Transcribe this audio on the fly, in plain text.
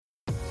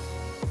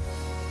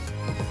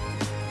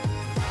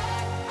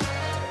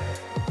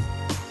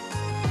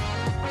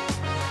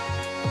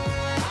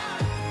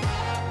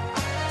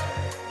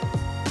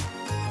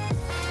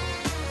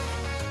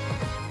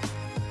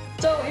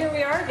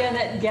again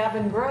at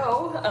Gavin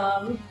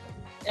Grow,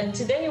 and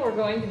today we're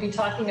going to be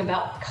talking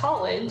about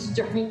college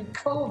during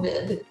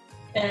COVID.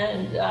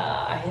 And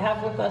I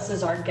have with us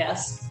as our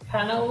guest,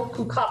 Pano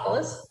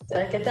Koukopoulos. Did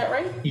I get that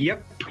right?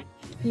 Yep.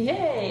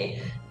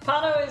 Yay.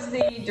 Pano is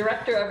the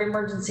Director of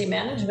Emergency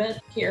Management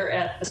here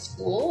at the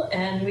school,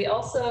 and we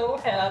also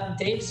have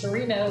Dave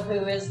Serino,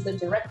 who is the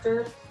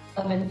Director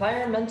of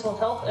Environmental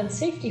Health and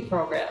Safety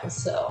Programs.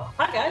 So,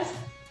 hi guys.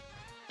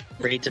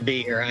 Great to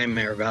be here. I'm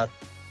Maribeth.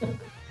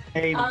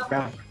 Hey,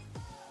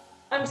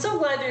 I'm so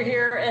glad you're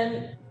here,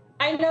 and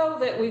I know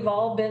that we've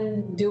all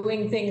been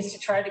doing things to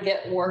try to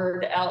get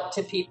word out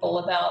to people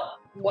about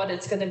what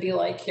it's going to be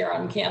like here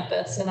on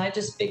campus, and I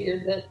just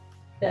figured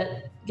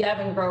that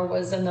Gavin Grow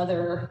was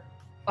another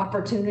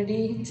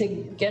opportunity to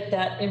get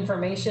that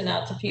information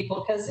out to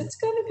people, because it's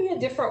going to be a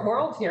different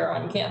world here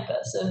on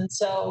campus. And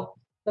so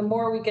the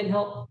more we can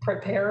help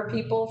prepare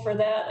people for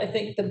that, I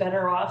think the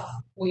better off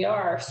we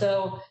are.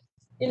 So,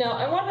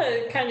 I want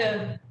to kind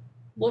of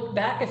look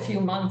back a few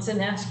months and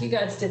ask you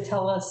guys to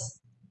tell us,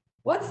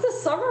 what's the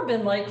summer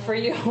been like for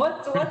you?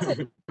 What's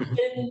it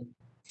been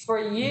for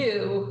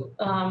you?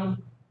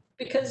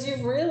 Because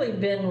you've really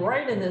been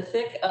right in the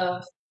thick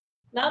of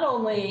not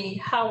only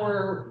how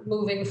we're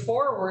moving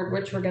forward,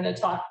 which we're going to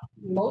talk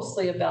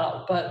mostly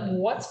about, but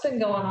what's been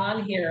going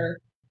on here,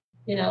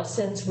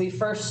 since we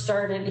first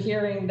started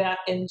hearing back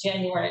in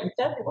January and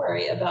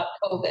February about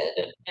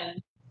COVID, and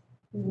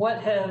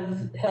what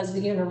has the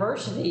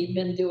university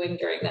been doing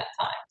during that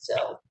time?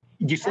 So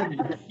you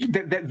said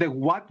the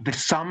what? The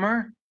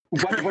summer?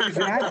 What is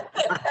that?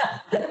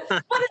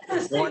 What is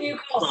this thing you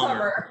call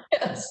summer?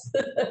 Yes.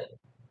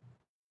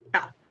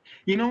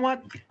 You know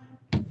what?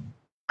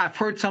 I've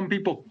heard some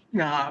people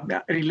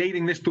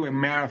relating this to a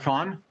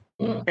marathon,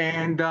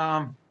 and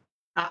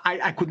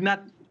I could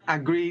not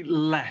agree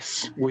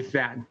less with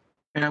that.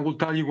 And I will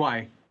tell you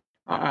why.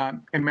 A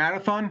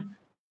marathon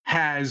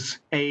has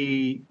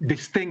a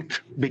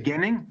distinct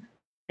beginning,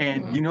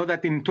 and you know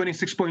that in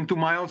 26.2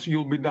 miles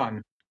you'll be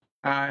done.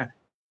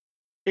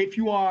 If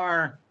you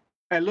have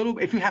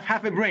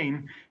half a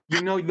brain,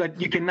 you know that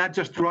you cannot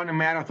just run a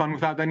marathon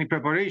without any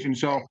preparation.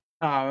 So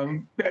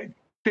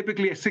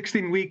typically a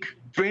 16-week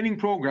training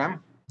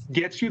program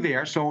gets you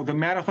there. So the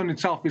marathon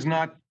itself is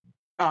not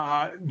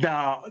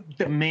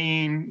the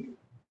main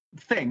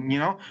thing.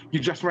 You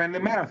just ran the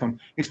marathon.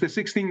 It's the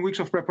 16 weeks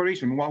of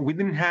preparation. Well, we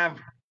didn't have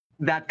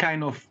that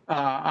kind of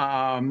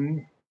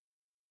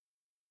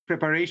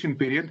preparation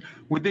period.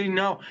 We didn't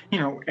know,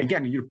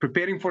 again, you're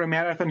preparing for a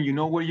marathon, you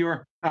know where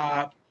your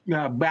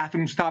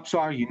bathroom stops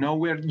are, you know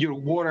where your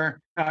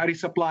water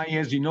resupply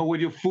is, you know where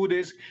your food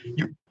is.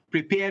 You're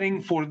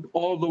preparing for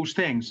all those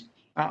things.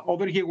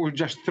 Over here, we're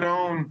just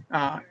thrown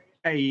an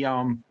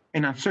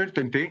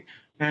uncertainty,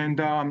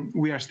 and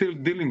we are still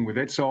dealing with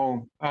it.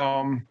 So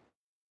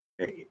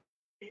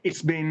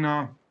it's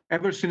been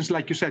ever since,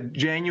 like you said,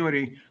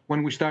 January,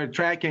 when we started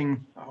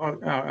tracking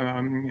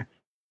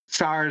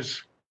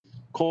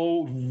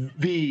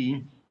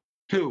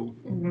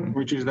SARS-CoV-2,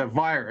 which is the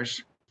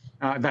virus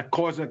that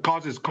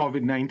causes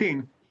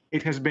COVID-19.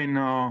 It has been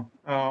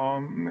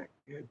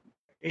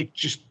it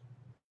just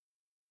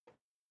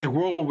a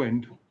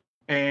whirlwind,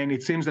 and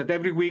it seems that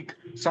every week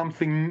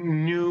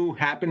something new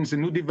happens, a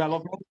new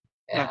development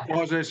that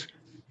causes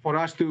for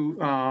us to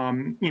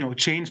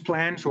change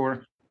plans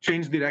or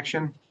change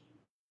direction.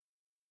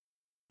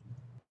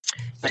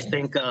 I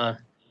think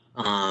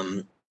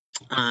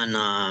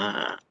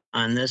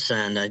on this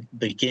end,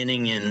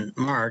 beginning in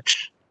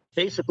March,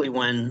 basically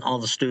when all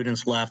the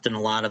students left and a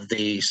lot of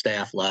the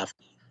staff left,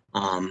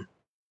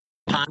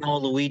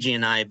 Pano, Luigi,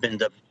 and I have been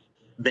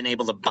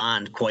able to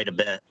bond quite a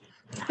bit.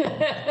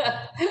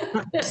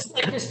 It's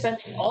like you're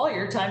spending all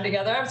your time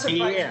together. I'm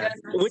surprised. Yeah,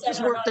 which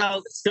has worked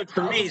out good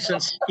for me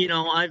since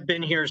I've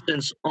been here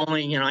since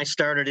only I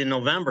started in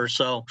November,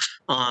 so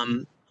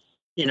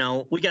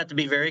we got to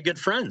be very good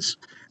friends.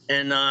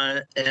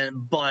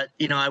 But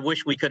I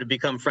wish we could have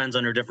become friends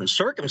under different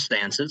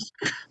circumstances.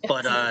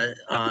 But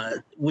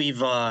we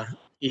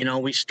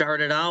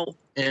started out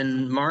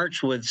in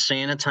March with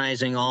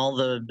sanitizing all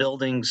the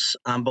buildings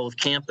on both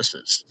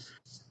campuses,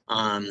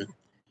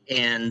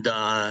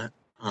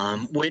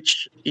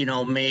 which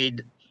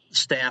made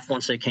staff,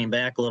 once they came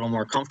back, a little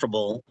more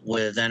comfortable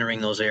with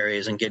entering those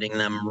areas and getting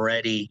them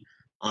ready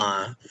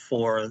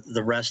for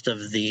the rest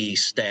of the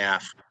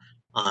staff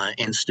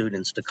and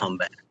students to come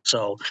back.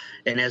 So,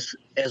 and as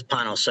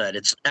Pano said,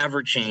 it's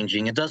ever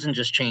changing. It doesn't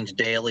just change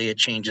daily; it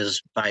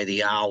changes by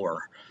the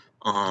hour.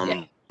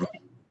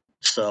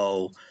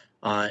 So,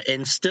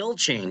 and still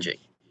changing.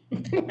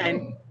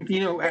 And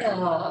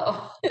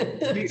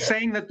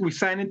saying that we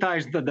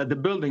sanitized the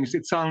buildings,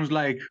 it sounds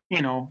like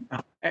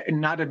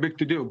not a big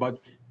to do, but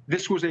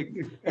this was a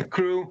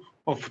crew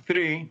of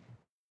 3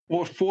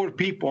 or 4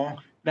 people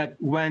that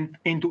went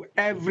into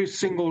every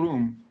single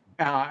room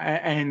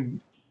and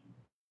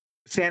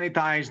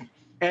sanitized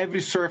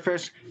every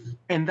surface,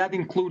 and that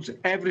includes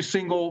every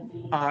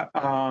single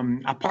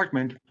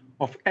apartment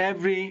of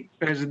every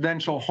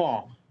residential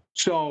hall.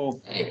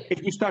 So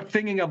if you start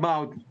thinking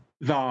about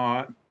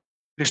the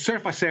the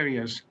surface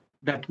areas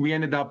that we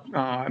ended up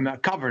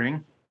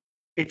covering,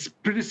 it's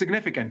pretty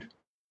significant.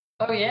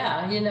 Oh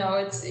yeah,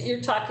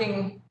 you're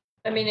talking.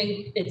 I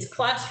mean, it's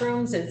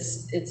classrooms,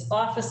 it's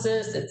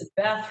offices, it's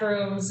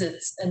bathrooms,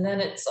 and then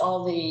it's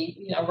all the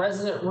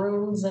resident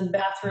rooms and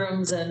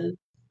bathrooms and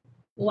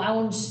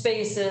lounge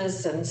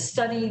spaces and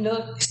study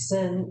nooks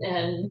and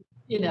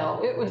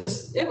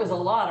it was a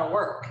lot of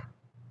work,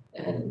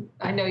 and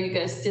I know you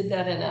guys did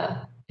that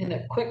in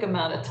a quick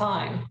amount of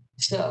time.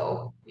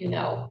 So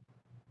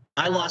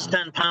I lost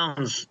 10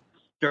 pounds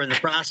during the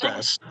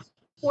process.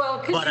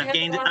 Well, but I've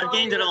gained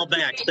it all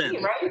back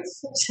since. Right?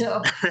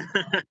 So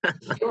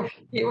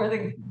you were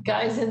the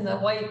guys in the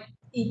white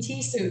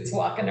ET suits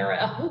walking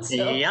around.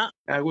 So. Yeah,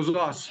 it was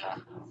us.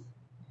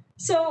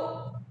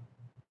 So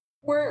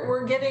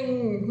we're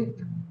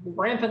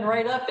ramping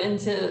right up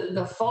into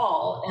the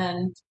fall,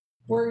 and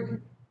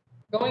we're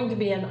going to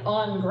be an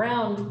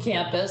on-ground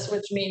campus,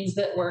 which means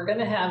that we're going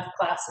to have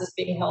classes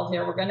being held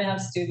here. We're going to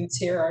have students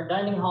here. Our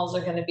dining halls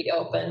are going to be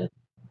open.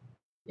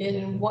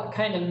 In what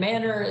kind of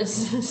manner is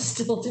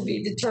still to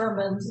be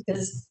determined,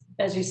 because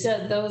as you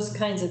said, those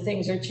kinds of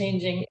things are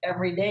changing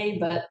every day.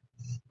 But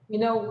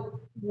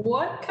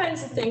what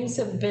kinds of things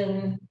have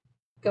been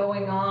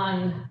going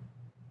on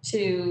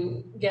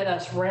to get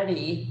us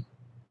ready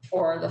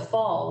for the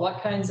fall?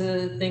 What kinds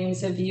of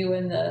things have you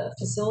and the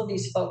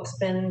facilities folks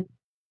been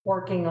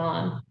working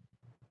on?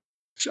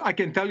 So I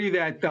can tell you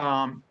that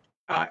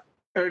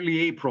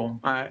early April,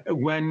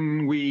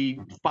 when we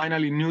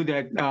finally knew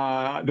that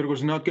there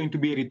was not going to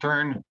be a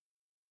return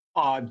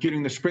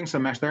during the spring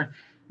semester,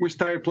 we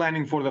started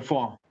planning for the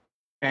fall.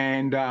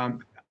 And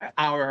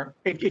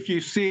if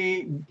you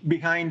see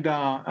behind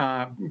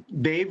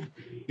Dave,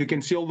 you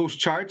can see all those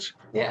charts.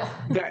 Yeah.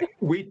 That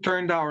we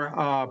turned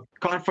our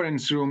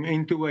conference room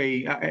into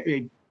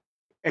a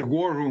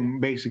war room,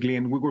 basically,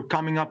 and we were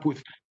coming up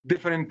with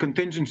different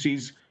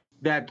contingencies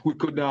that we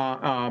could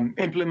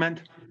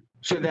implement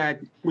so that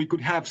we could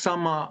have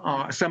some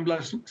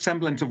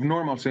semblance of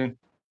normalcy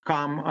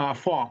come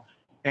fall.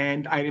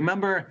 And I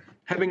remember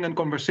having a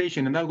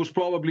conversation, and that was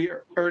probably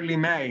early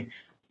May,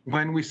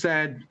 when we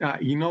said,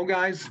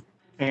 guys,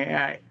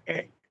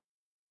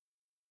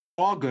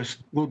 August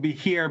will be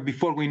here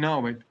before we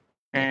know it.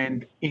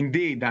 And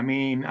indeed, I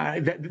mean,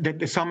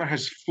 the summer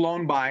has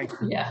flown by,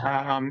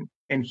 yeah.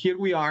 And here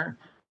we are.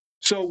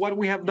 So what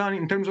we have done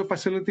in terms of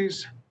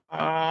facilities,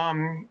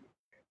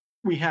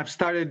 we have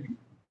started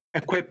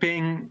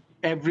equipping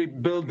every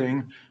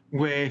building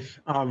with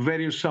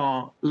various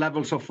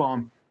levels of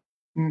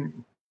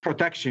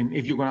protection,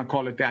 if you're going to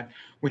call it that.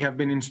 We have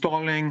been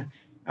installing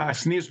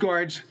sneeze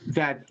guards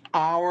that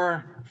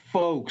our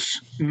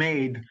folks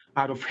made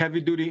out of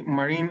heavy-duty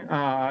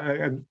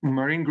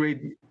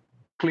marine-grade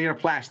clear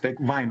plastic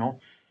vinyl,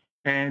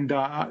 and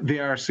they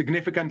are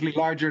significantly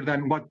larger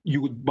than what you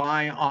would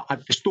buy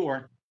at the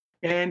store.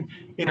 And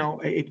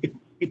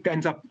it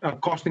ends up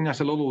costing us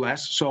a little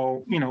less.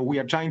 So we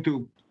are trying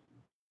to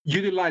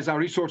utilize our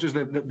resources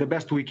the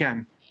best we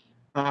can.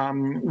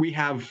 We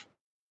have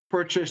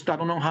purchased, I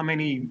don't know how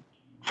many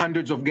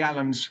hundreds of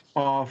gallons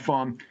of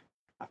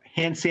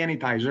hand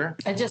sanitizer.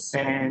 I just,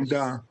 and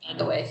by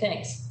the way,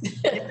 thanks.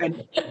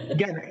 And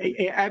again,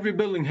 every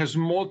building has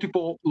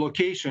multiple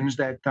locations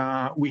that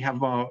we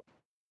have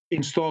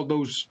installed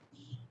those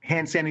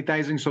hand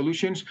sanitizing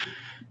solutions.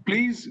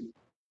 Please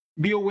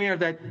be aware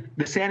that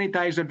the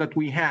sanitizer that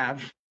we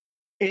have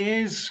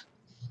is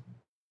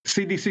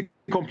CDC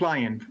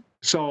compliant.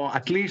 So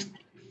at least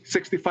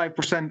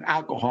 65%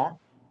 alcohol,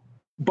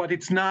 but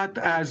it's not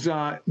as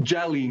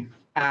jelly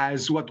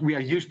as what we are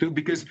used to,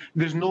 because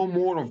there's no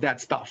more of that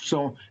stuff.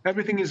 So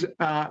everything is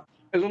a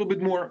little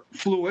bit more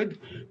fluid,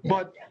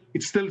 but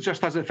it's still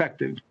just as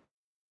effective.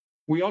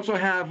 We also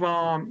have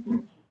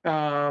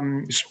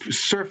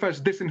surface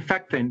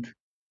disinfectant,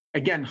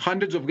 again,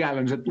 hundreds of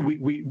gallons that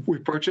we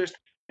purchased,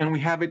 and we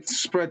have it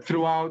spread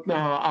throughout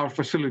our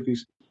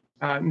facilities.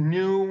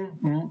 Additional,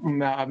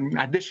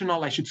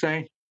 I should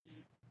say,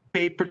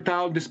 paper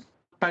towel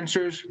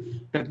dispensers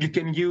that you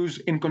can use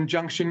in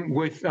conjunction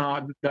with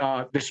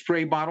the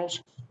spray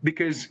bottles,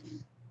 because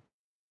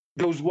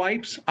those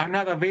wipes are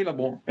not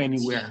available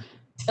anywhere.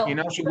 So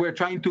we're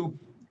trying to,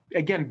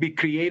 again, be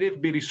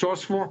creative, be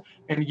resourceful,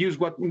 and use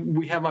what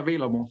we have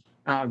available.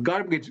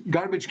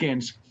 Garbage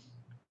cans.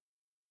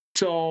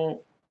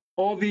 So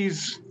all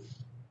these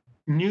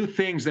new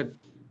things that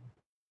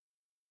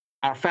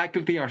our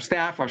faculty, our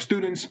staff, our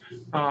students,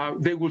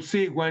 they will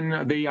see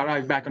when they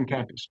arrive back on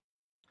campus.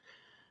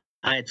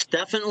 It's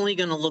definitely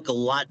going to look a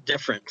lot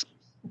different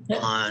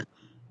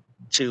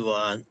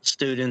to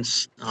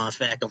students,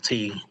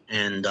 faculty,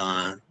 and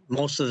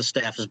most of the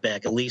staff is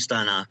back, at least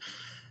on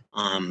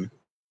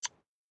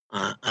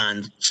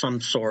some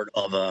sort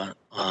of a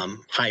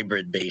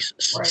hybrid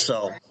basis. Right.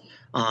 So,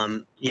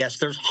 yes,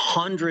 there's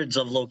hundreds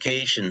of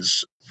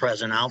locations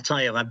present. I'll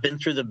tell you, I've been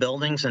through the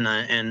buildings,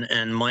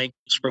 and Mike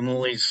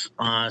Spramuli's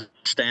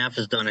staff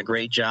has done a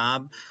great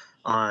job.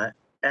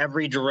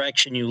 Every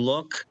direction you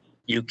look,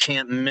 you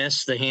can't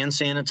miss the hand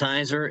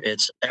sanitizer.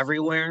 It's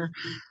everywhere.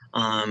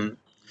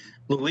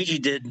 Luigi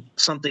did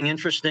something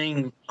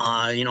interesting.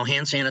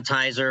 Hand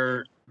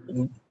sanitizer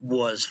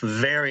was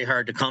very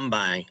hard to come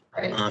by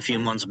a few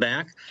months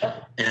back,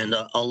 and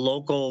a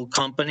local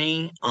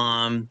company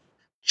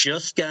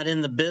just got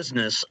in the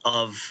business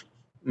of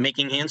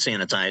making hand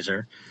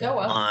sanitizer. Oh,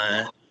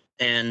 wow.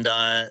 And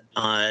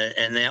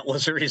that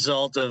was a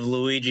result of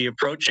Luigi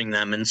approaching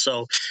them. And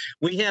so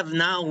we have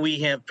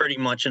pretty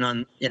much and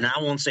I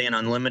won't say an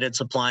unlimited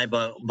supply,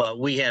 but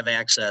we have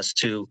access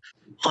to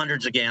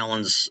hundreds of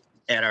gallons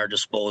at our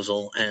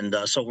disposal. And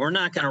so we're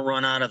not going to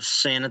run out of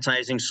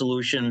sanitizing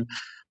solution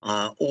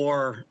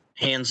or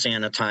hand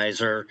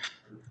sanitizer.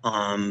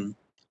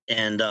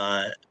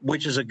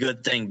 Which is a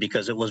good thing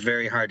because it was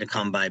very hard to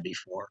come by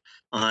before.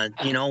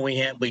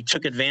 We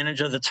took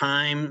advantage of the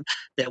time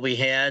that we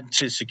had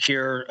to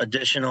secure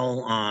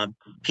additional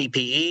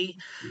PPE.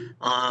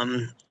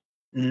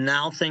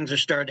 Now things are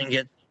starting to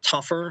get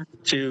tougher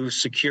to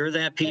secure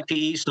that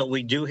PPE, so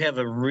we do have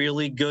a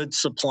really good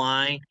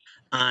supply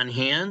on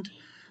hand.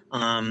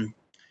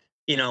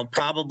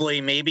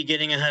 Probably maybe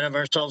getting ahead of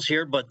ourselves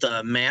here, but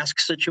the mask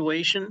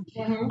situation,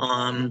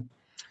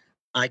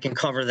 I can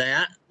cover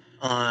that.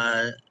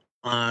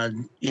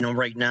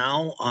 Right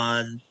now,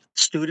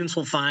 students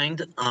will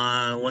find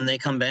when they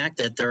come back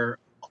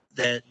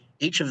that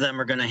each of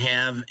them are going to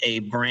have a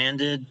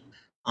branded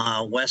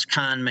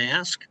WestCon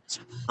mask.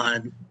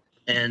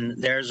 And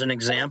there's an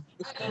example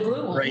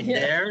right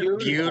there.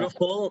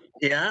 Beautiful.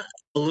 Yeah.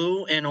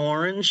 Blue and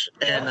orange.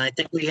 And I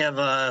think we have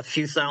a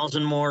few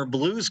thousand more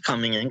blues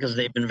coming in because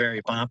they've been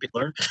very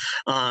popular.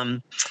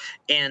 So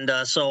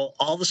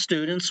all the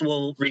students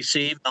will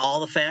receive, all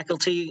the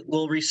faculty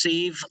will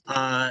receive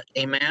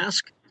a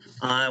mask.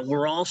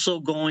 We're also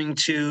going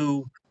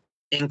to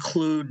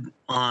include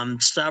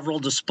several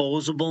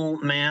disposable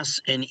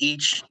masks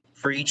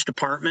for each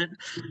department,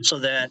 so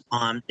that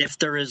if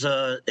there is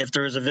a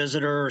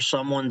visitor or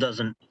someone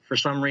for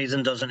some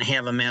reason doesn't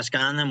have a mask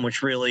on them,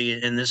 which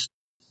really in this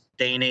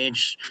day and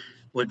age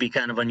would be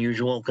kind of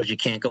unusual because you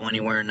can't go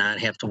anywhere and not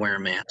have to wear a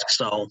mask.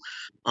 So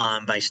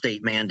by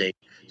state mandate.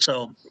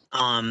 So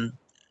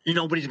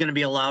nobody's going to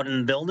be allowed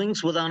in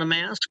buildings without a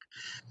mask.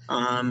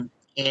 There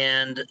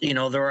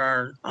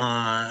are,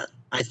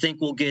 I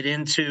think we'll get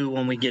into,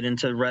 when we get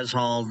into res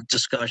hall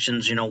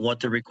discussions, what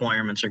the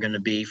requirements are going to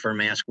be for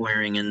mask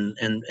wearing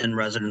in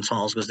residence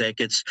halls, because that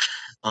gets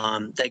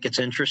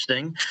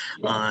interesting.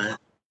 And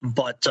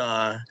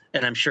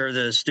I'm sure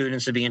the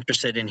students would be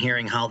interested in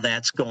hearing how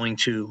that's going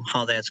to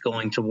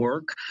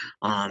work.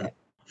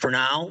 For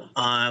now,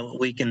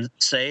 we can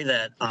say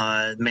that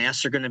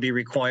masks are going to be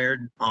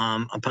required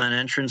upon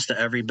entrance to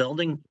every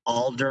building,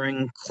 all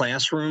during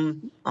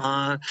classroom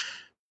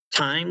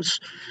times.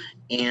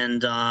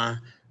 And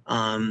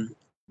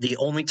the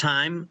only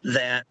time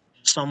that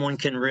someone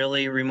can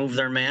really remove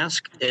their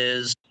mask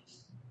is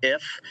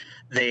if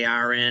they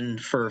are in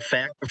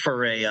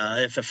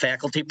if a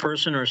faculty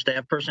person or a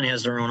staff person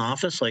has their own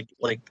office, like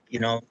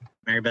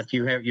Mary Beth,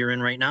 you're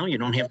in right now. You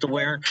don't have to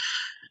wear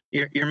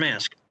your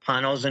mask.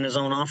 Pano's in his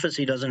own office.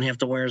 He doesn't have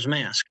to wear his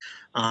mask.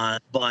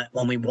 But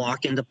when we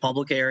walk into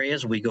public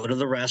areas, we go to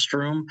the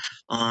restroom,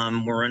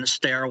 we're in a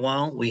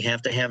stairwell, we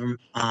have to have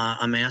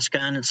a mask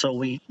on. And so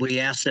we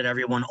ask that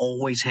everyone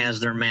always has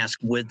their mask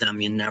with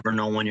them. You never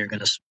know when you're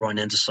going to run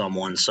into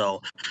someone.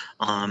 So,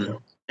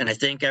 and I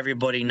think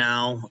everybody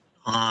now,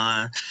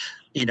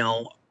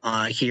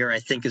 here, I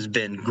think has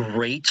been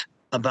great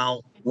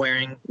about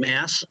wearing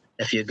masks.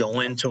 If you go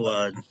into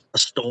a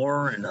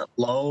store and a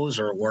Lowe's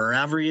or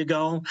wherever you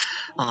go,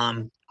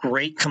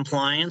 great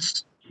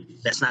compliance.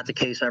 That's not the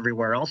case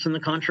everywhere else in the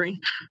country,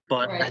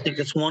 but I think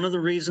it's one of the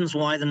reasons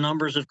why the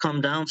numbers have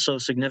come down so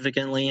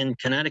significantly in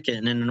Connecticut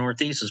and in the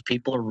Northeast, is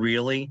people are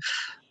really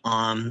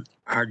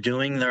are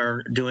doing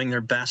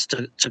their best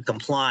to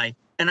comply.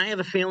 And I have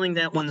a feeling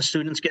that when the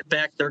students get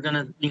back, they're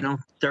gonna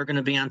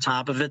be on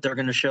top of it. They're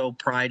gonna show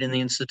pride in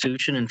the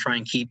institution and try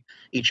and keep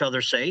each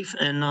other safe.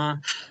 And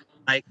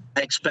I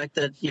expect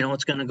that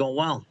it's going to go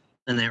well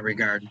in that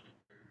regard.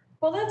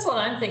 Well, that's what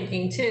I'm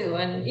thinking too.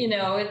 And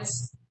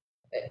it's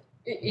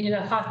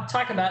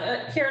talk about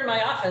it. Here in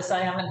my office, I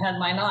haven't had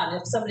mine on.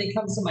 If somebody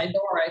comes to my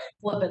door, I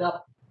flip it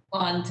up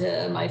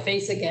onto my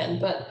face again.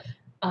 But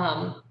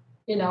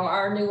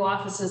our new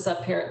offices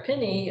up here at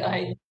Penny,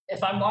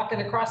 if I'm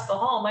walking across the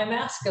hall, my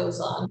mask goes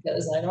on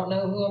because I don't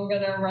know who I'm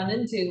going to run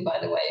into. By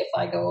the way, if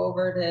I go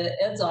over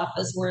to Ed's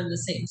office, we're in the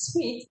same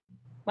suite,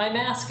 my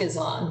mask is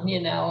on,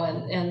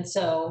 and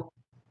so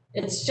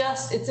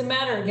it's a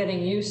matter of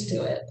getting used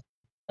to it.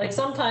 Like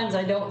sometimes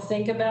I don't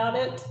think about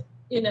it,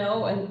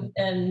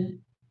 and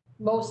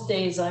most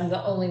days I'm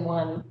the only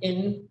one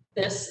in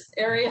this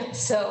area.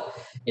 So,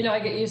 I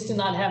get used to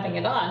not having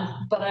it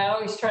on, but I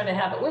always try to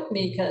have it with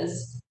me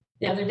because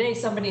the other day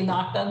somebody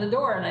knocked on the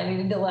door and I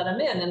needed to let them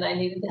in and I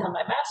needed to have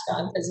my mask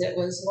on because it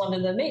was one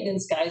of the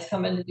maintenance guys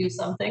coming to do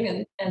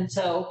something. And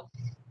so,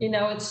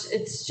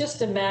 it's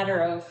just a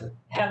matter of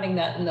having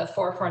that in the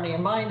forefront of your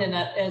mind. And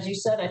as you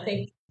said, I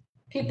think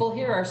people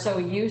here are so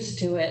used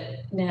to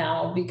it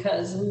now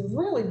because we've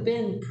really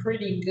been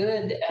pretty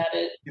good at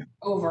it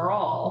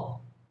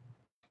overall.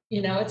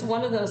 it's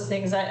one of those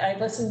things. I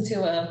listened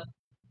to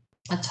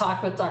a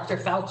talk with Dr.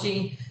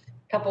 Fauci a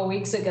couple of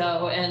weeks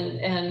ago,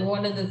 and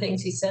one of the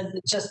things he said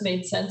that just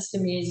made sense to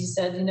me is he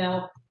said,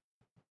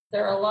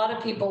 there are a lot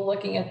of people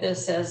looking at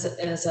this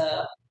as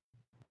a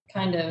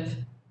kind of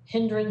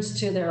hindrance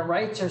to their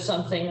rights or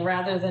something,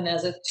 rather than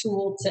as a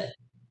tool to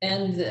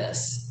end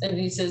this. And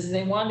he says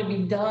they want to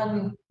be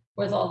done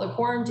with all the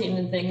quarantine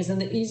and things,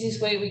 and the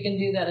easiest way we can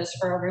do that is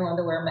for everyone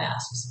to wear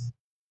masks.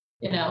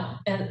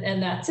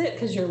 And that's it,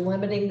 because you're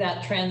limiting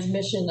that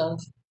transmission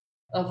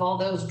of all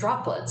those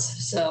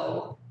droplets.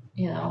 So,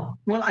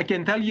 Well, I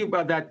can tell you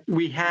about that.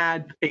 We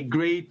had a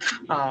great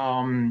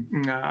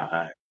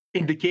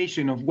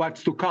indication of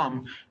what's to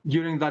come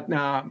during that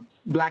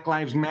Black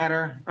Lives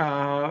Matter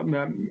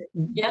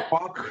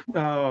walk.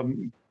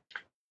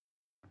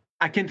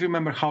 I can't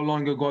remember how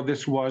long ago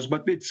this was,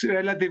 but it's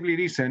relatively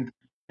recent.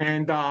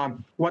 And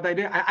what I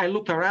did, I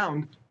looked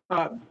around.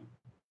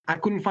 I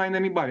couldn't find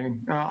anybody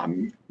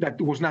that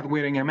was not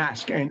wearing a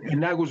mask.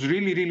 And that was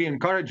really, really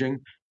encouraging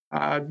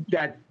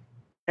that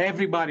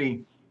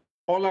everybody,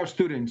 all our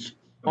students,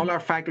 all our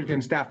faculty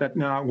and staff that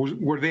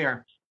were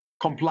there,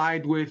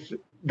 complied with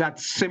that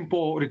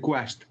simple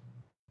request.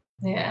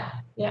 Yeah.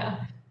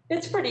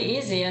 It's pretty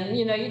easy. And,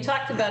 you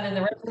talked about in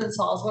the residence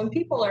halls, when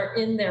people are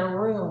in their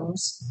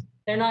rooms,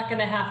 they're not going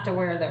to have to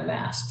wear their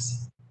masks.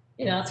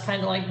 It's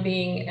kind of like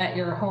being at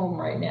your home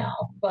right now.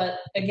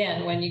 But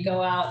again, when you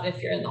go out,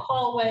 if you're in the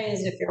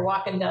hallways, if you're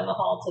walking down the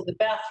hall to the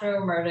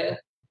bathroom or to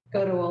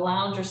go to a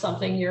lounge or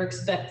something, you're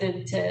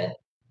expected to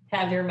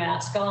have your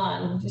mask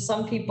on.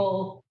 Some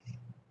people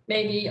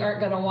maybe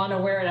aren't going to want to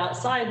wear it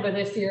outside, but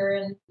if you're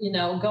in,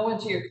 going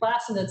to your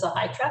class and it's a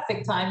high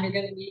traffic time, you're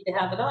going to need to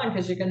have it on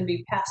because you're going to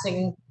be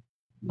passing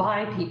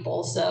by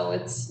people. So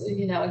it's,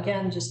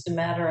 again, just a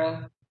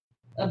matter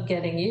of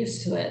getting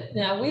used to it.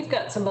 Now, we've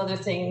got some other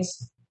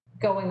things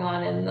going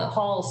on in the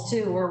halls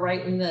too. We're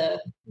right in the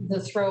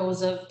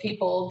throes of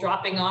people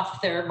dropping off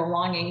their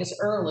belongings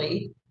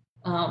early,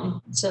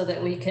 so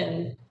that we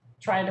can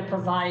try to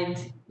provide,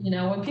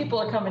 when people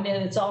are coming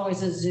in, it's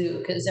always a zoo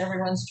because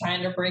everyone's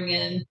trying to bring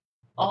in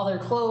all their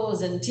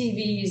clothes and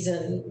TVs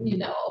and,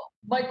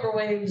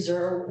 microwaves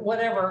or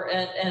whatever,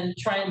 and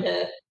trying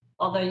to,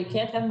 although you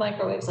can't have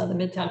microwaves on the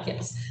Midtown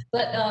campus,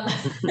 but,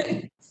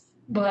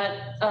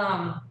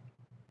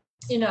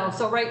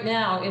 so right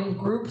now in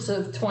groups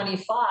of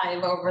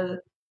 25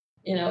 over,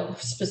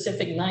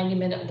 specific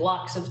 90-minute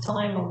blocks of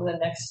time over the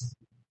next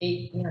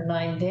 8 or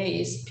 9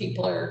 days,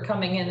 people are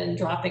coming in and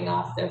dropping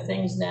off their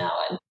things now.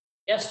 And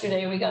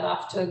yesterday we got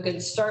off to a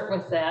good start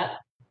with that.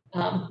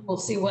 We'll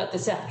see what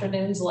this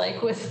afternoon's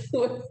like with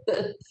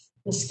the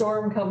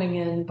storm coming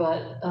in,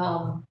 but,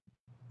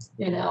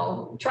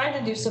 trying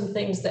to do some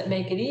things that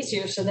make it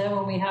easier. So then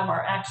when we have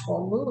our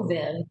actual move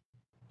in,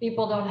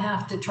 people don't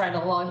have to try to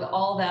lug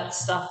all that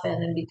stuff in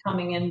and be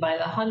coming in by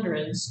the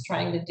hundreds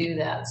trying to do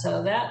that.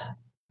 So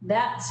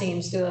that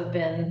seems to have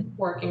been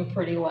working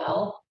pretty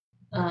well.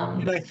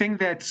 And I think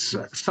that's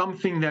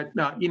something that,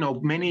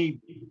 many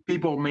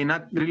people may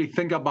not really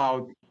think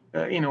about,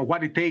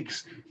 what it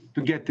takes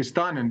to get this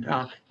done.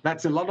 And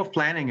that's a lot of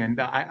planning. And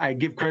I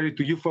give credit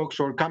to you folks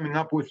for coming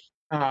up with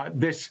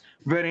this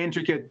very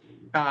intricate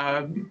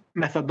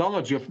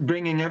methodology of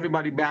bringing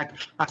everybody back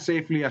as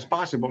safely as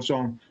possible.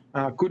 So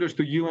kudos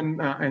to you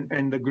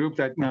and the group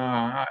that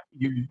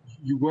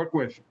you work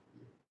with.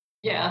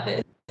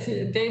 Yeah,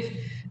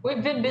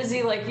 we've been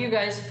busy like you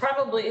guys,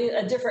 probably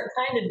a different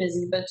kind of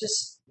busy, but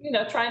just,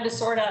 trying to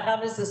sort out how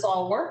does this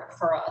all work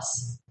for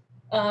us.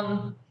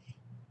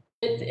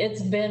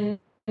 It's been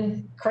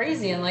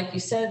crazy. And like you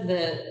said,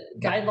 the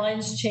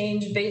guidelines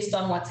change based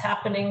on what's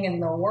happening in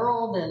the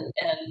world and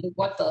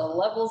what the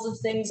levels of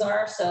things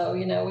are. So,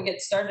 we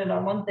get started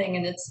on one thing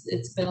and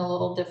it's been a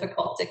little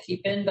difficult to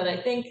keep in. But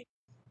I think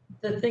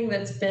the thing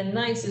that's been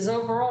nice is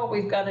overall,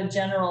 we've got a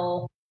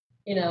general,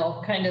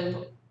 kind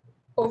of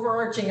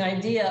overarching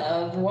idea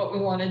of what we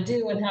want to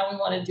do and how we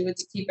want to do it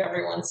to keep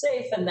everyone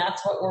safe. And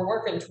that's what we're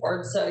working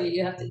towards. So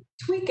you have to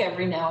tweak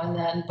every now and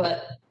then,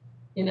 but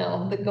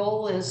the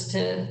goal is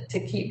to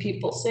keep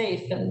people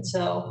safe. And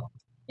so,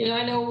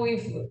 I know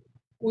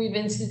we've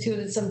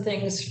instituted some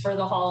things for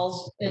the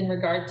halls in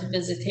regard to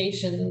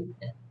visitation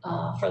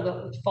for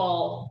the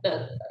fall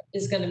that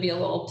is going to be a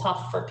little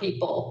tough for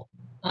people.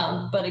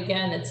 But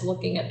again, it's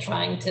looking at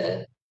trying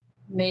to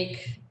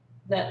make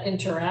that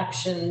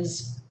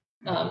interactions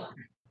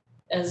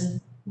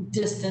as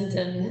distant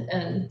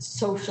and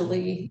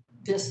socially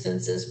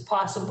distanced as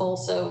possible.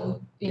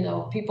 So,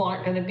 people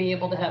aren't going to be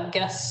able to have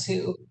guests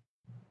who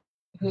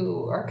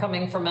are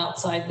coming from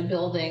outside the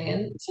building.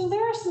 And so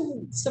there are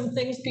some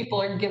things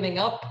people are giving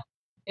up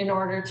in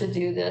order to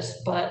do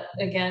this. But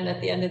again,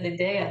 at the end of the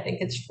day, I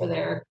think it's for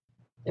their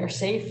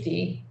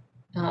safety.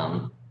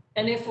 And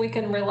if we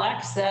can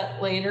relax that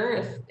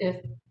later,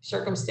 if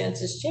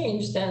circumstances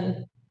change,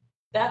 then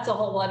that's a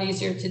whole lot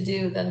easier to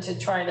do than to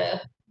try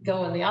to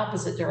go in the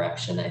opposite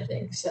direction, I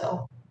think.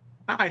 So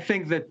I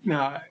think that,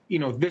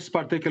 this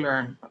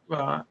particular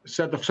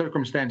set of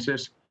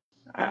circumstances,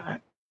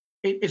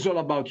 it is all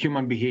about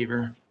human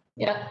behavior.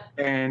 Yeah.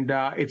 And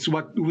it's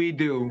what we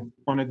do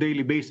on a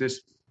daily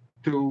basis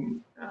to,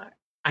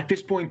 at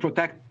this point,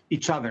 protect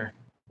each other.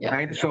 Yeah.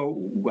 Right. So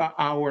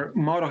our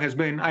motto has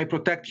been, I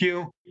protect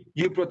you,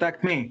 you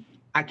protect me.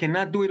 I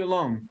cannot do it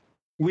alone.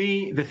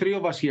 We, the three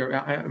of us here,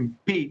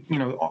 Pete,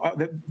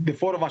 the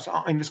four of us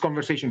in this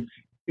conversation,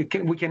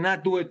 we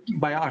cannot do it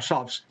by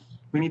ourselves.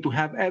 We need to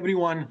have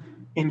everyone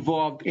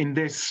involved in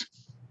this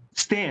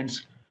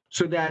stance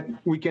so that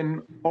we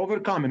can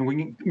overcome and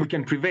we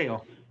can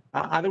prevail.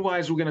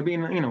 Otherwise, we're going to be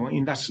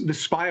in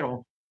this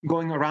spiral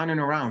going around and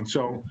around.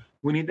 So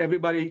we need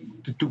everybody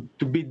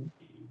to be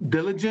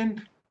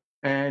diligent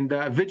and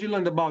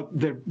vigilant about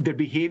their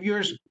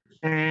behaviors.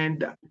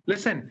 And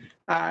listen,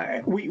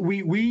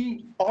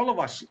 we all of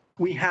us,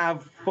 we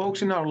have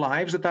folks in our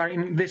lives that are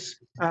in this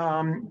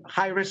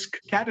high risk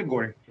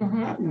category.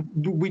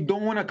 We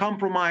don't want to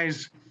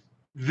compromise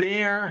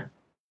their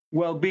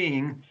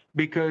well-being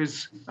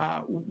because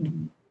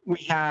we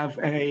have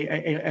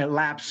a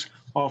lapse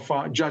of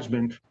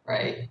judgment.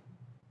 Right.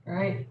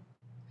 Right.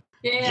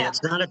 Yeah,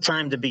 it's not a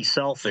time to be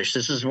selfish.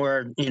 This is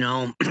where,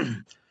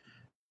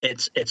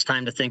 it's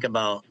time to think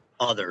about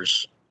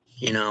others.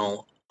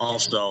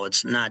 Also,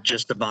 it's not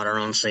just about our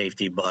own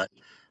safety, but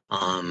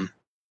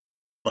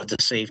the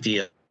safety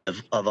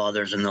of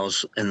others and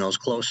those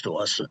close to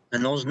us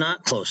and those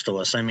not close to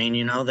us. I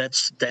mean,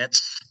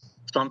 that's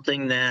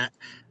something that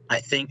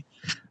I think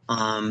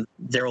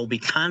there will be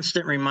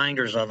constant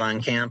reminders of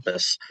on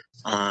campus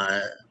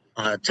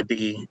to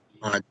be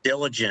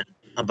diligent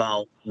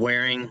about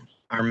wearing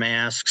our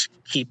masks,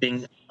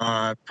 keeping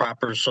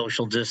proper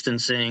social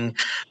distancing,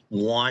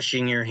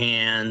 washing your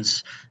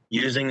hands,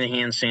 using the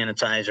hand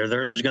sanitizer.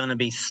 There's going to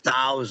be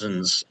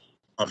thousands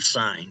of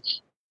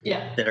signs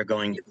that are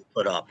going to be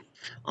put up.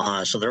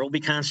 So there will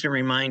be constant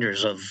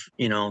reminders of,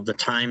 the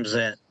times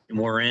that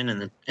we're in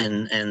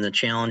and the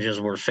challenges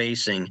we're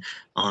facing.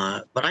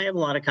 But I have a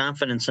lot of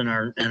confidence in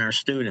our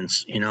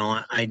students.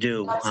 I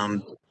do.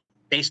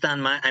 Based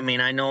on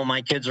I know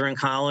my kids are in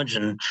college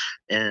and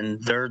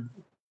they're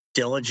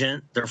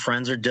diligent. Their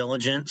friends are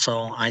diligent.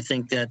 So I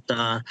think that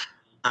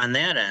on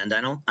that end,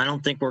 I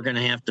don't think we're going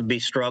to have to be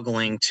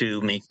struggling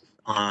to make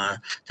to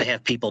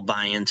have people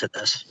buy into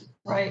this.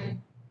 Right.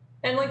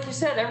 And like you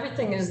said,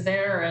 everything is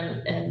there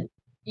and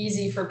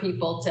easy for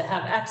people to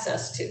have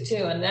access to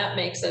too. And that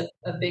makes a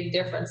big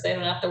difference. They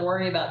don't have to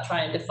worry about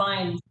trying to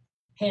find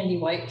handy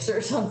wipes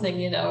or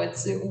something,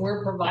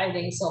 we're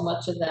providing so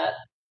much of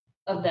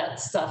that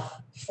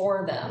stuff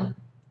for them.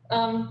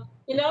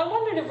 I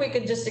wondered if we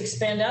could just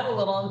expand out a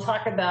little and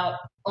talk about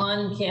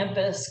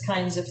on-campus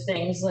kinds of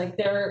things. Like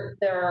there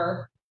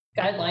are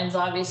guidelines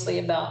obviously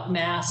about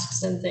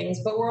masks and things,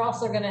 but we're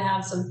also going to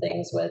have some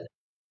things with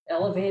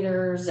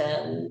elevators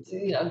and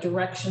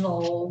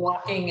directional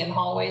walking in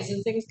hallways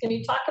and things. Can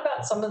you talk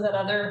about some of that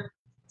other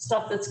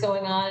stuff that's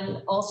going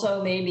on?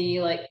 Also, maybe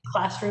like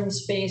classroom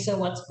space and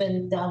what's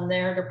been done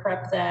there to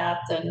prep that,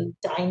 and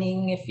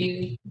dining, if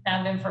you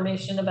have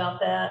information about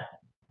that.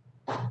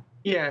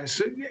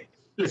 Yes.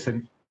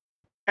 Listen,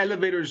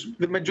 elevators,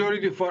 the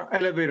majority of our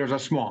elevators are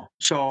small.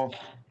 So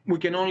we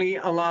can only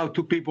allow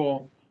 2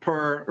 people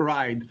per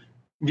ride.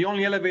 The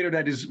only elevator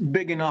that is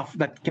big enough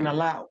that can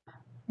allow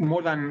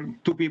more than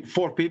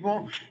 4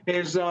 people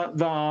is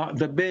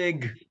the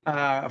big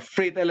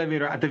freight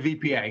elevator at the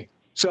VPA.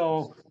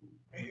 So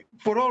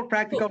for all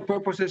practical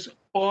purposes,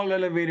 all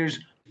elevators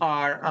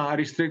are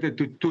restricted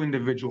to 2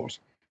 individuals.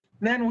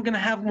 Then we're going to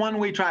have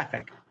one-way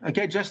traffic.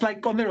 Okay, just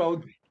like on the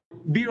road,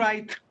 be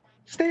right,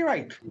 stay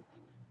right.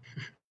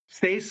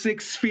 Stay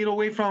 6 feet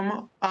away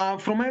from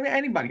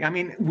anybody. I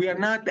mean, we are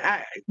not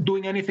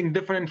doing anything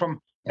different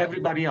from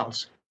everybody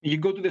else. You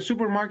go to the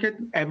supermarket,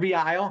 every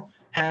aisle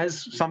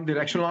has some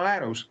directional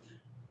arrows.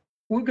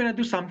 We're going to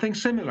do something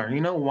similar.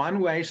 One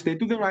way, stay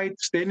to the right,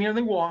 stay near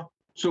the wall,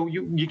 so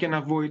you can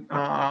avoid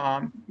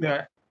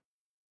the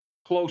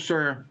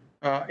closer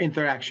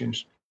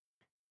interactions.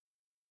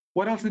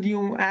 What else did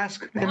you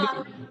ask?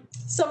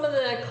 Some of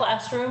the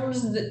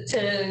classrooms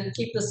to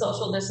keep the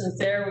social distance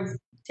there, we've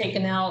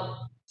taken out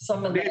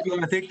some of the. Dave, you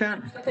want to take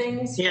that?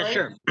 Things. Yeah, right?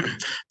 sure.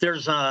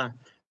 There's the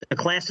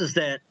classes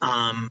that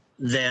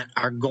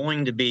are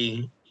going to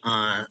be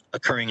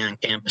occurring on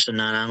campus and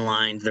not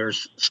online.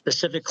 There's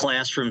specific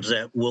classrooms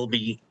that will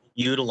be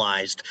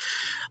utilized,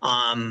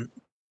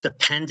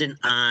 dependent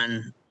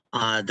on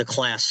the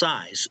class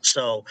size.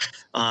 So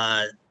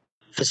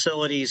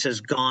facilities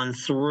has gone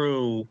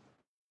through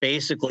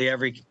basically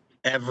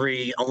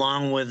every,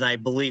 along with, I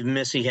believe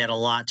Missy had a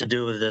lot to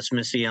do with this,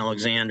 Missy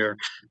Alexander,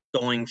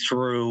 going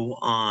through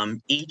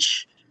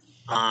each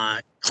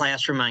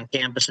classroom on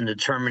campus and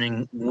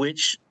determining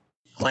which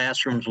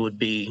classrooms would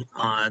be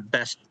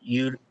best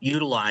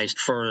utilized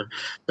for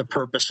the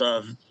purpose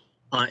of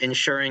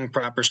ensuring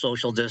proper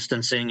social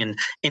distancing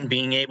and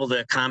being able to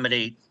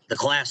accommodate the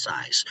class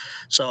size.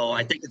 So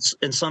I think it's,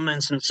 in some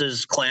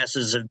instances,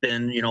 classes have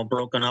been,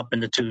 broken up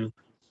into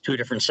two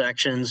different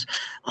sections.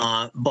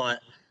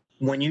 But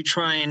when you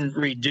try and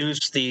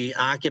reduce the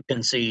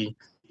occupancy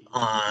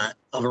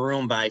of a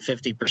room by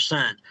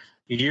 50%,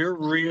 you're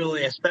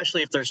really,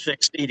 especially if there's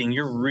fixed seating,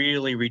 you're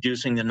really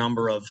reducing the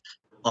number of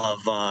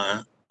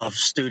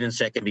students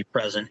that can be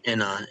present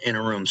in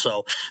a room.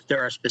 So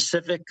there are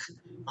specific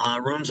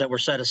rooms that were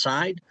set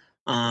aside,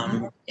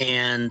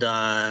 and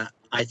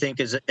I think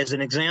as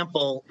an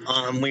example,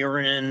 we were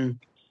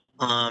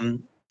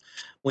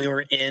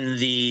in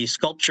the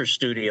sculpture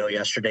studio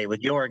yesterday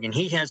with Jorg, and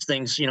he has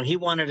things. He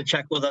wanted to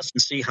check with us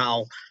and see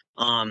how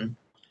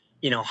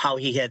how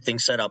he had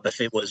things set up,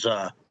 if it was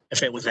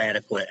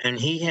adequate. And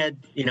he had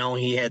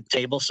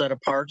tables set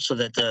apart so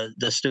that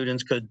the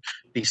students could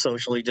be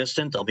socially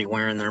distant. They'll be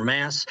wearing their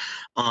masks.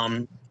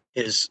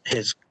 His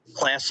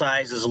class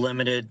size is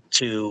limited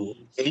to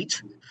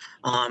 8.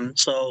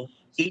 So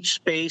each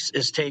space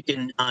is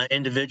taken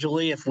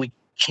individually. If we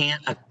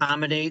can't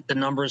accommodate the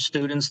number of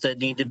students that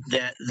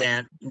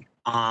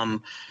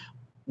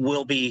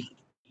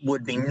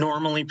would be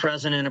normally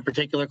present in a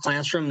particular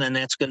classroom, then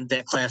that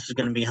class is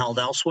going to be held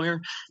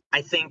elsewhere.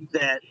 I think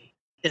that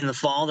in the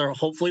fall there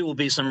hopefully will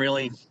be some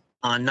really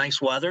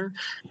nice weather,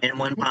 and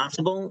when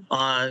possible,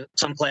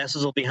 some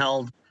classes will be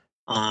held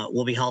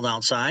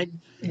outside.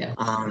 Yeah.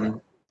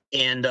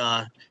 And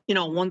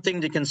one thing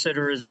to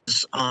consider is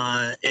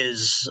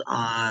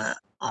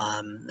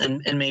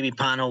and maybe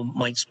Pano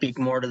might speak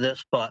more to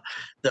this, but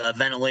the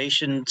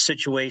ventilation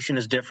situation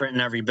is different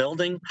in every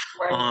building.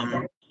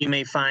 Right. You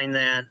may find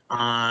that,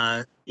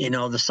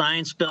 the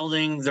science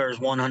building, there's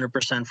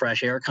 100%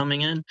 fresh air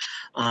coming in.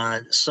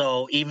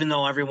 So even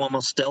though everyone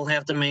will still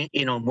have to,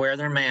 wear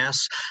their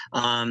masks,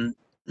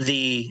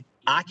 the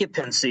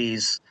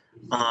occupancies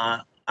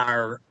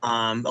are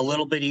a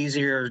little bit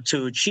easier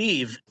to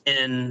achieve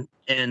in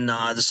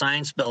the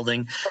science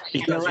building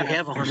because you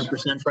have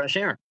 100% fresh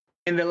air.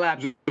 In the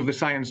labs of the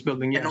science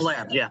building, yes. In the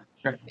labs, yeah.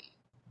 Right.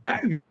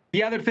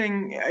 The other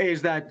thing is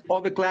that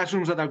all the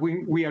classrooms that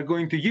we are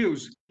going to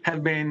use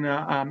have been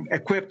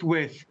equipped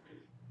with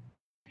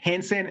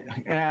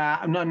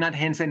not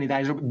hand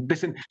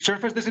sanitizer,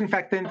 surface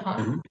disinfectant,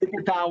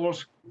 paper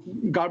towels,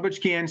 garbage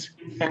cans,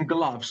 and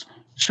gloves.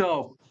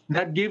 So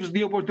that gives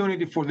the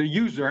opportunity for the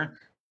user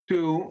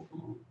to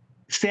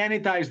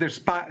sanitize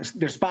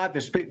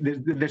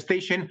their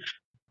station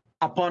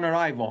upon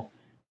arrival.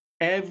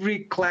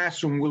 Every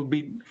classroom will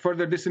be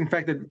further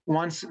disinfected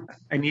once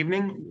an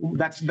evening.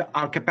 That's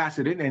our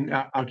capacity and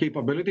our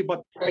capability.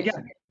 But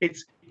again,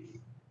 it's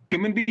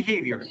human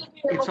behavior.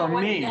 It's on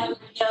me.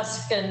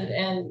 Desk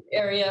and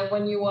area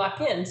when you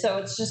walk in. So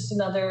it's just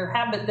another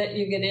habit that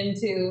you get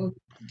into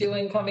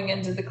doing coming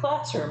into the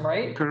classroom,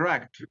 right?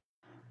 Correct.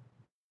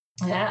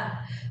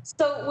 Yeah.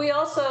 So we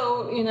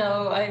also,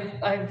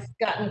 I've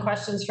gotten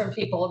questions from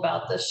people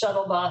about the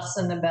shuttle bus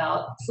and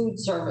about food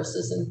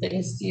services and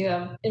things. Do you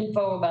have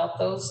info about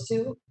those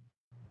too?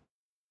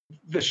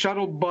 The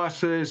shuttle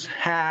buses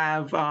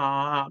have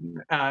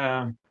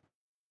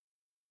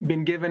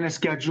been given a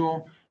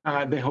schedule.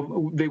 They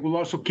will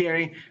also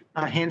carry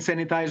hand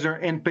sanitizer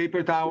and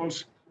paper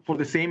towels for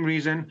the same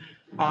reason.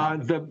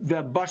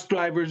 The bus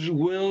drivers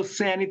will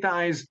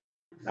sanitize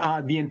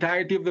the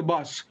entirety of the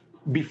bus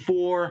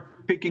before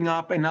picking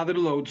up another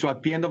load. So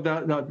at the end of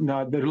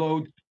the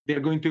load, they're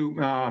going to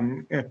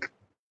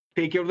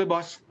take care of the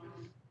bus,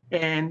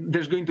 and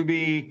there's going to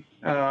be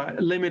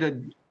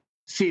limited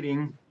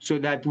seating so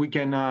that we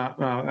can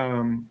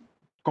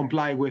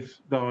comply with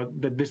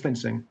the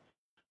distancing.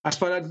 As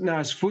far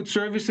as food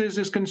services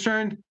is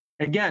concerned,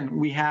 again,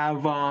 we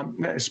have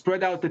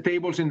spread out the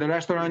tables in the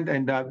restaurant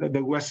and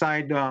the West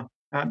Side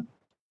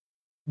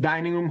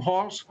dining room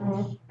halls.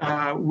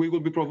 We will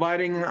be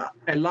providing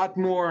a lot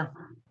more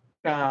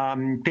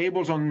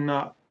tables on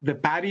the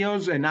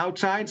patios and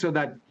outside so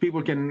that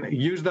people can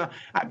use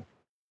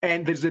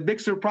and there's a big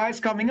surprise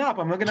coming up.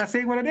 I'm not going to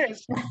say what it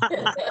is.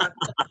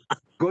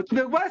 Go to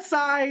the West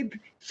Side.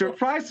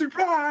 Surprise,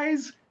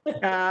 surprise.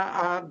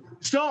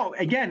 So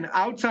again,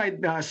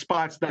 outside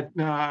spots that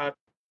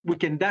we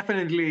can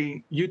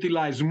definitely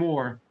utilize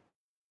more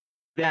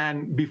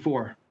than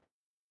before.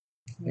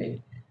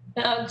 Great.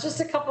 Just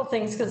a couple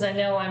things, because I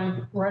know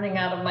I'm running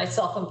out of my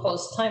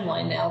self-imposed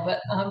timeline now, but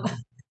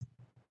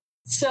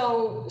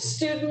so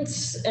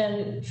students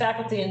and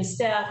faculty and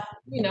staff,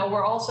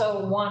 we're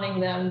also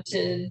wanting them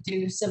to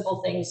do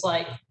simple things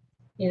like,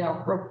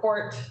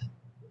 report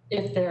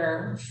if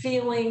they're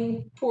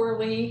feeling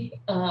poorly,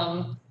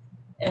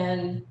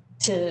 and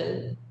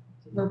to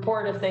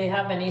report if they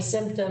have any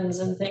symptoms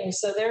and things.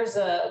 So there's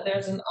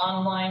an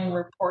online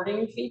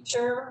reporting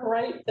feature,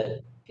 right,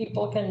 that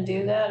people can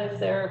do that if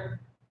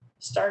they're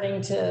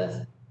starting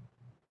to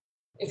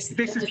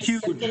This is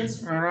huge,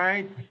 symptoms. All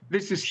right?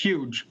 This is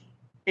huge.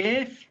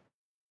 If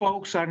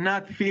folks are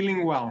not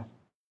feeling well,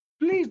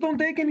 please don't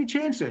take any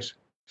chances.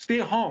 Stay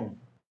home.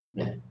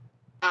 Yeah.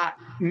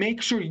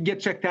 Make sure you get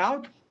checked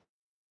out,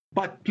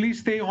 but please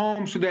stay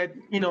home so that,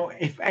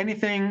 if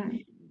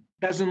anything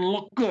doesn't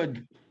look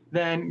good,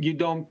 then you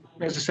don't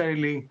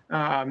necessarily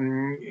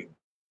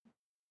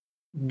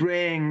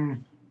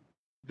bring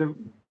the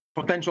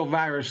potential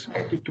virus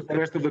to the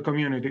rest of the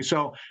community.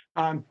 So,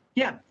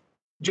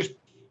 just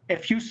a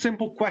few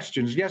simple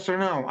questions. Yes or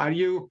no? Are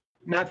you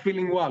not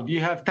feeling well? Do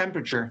you have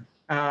temperature?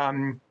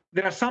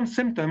 There are some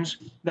symptoms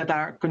that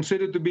are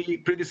considered to be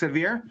pretty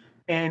severe.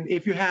 And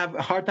if you have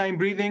a hard time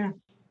breathing,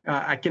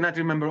 I cannot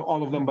remember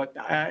all of them, but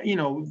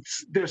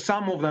there's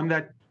some of them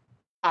that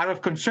are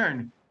of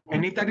concern.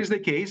 And if that is the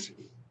case,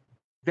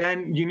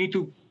 then you need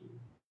to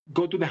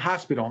go to the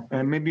hospital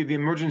and maybe the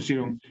emergency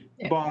room.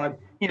 Yeah. But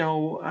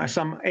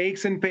some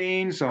aches and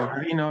pains,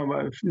 or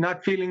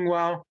not feeling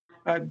well,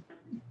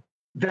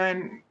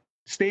 then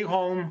stay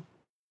home.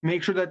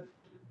 Make sure that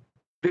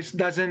this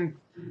doesn't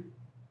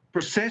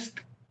persist.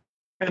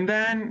 And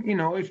then,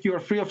 if you're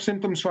free of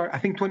symptoms for, I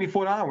think,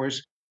 24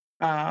 hours,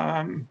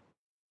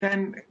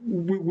 then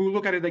we'll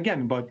look at it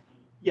again. But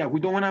yeah, we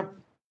don't want to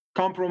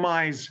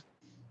compromise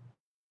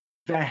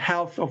the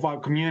health of our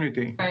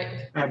community,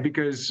 Right.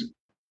 because,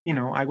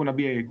 I want to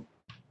be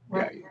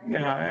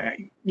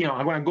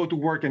I want to go to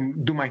work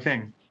and do my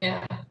thing.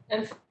 Yeah.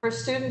 And for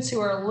students who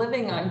are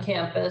living on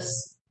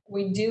campus,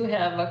 we do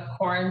have a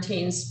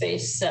quarantine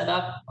space set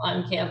up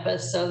on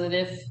campus so that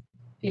if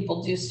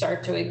people do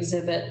start to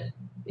exhibit,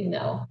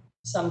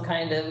 some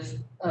kind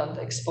of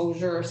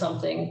exposure or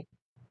something,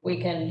 we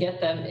can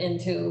get them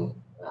into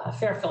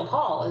Fairfield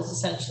Hall is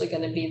essentially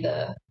going to be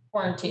the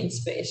quarantine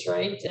space,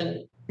 right?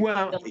 And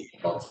Well, they'll be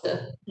able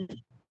to.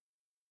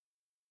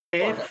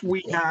 if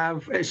we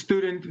have a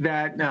student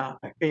that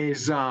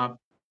is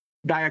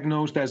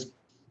diagnosed as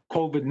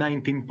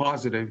COVID-19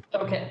 positive,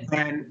 Okay.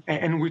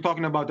 and we're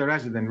talking about a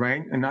resident,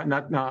 right, and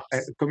not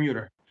a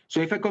commuter. So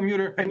if a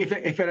commuter, and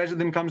if a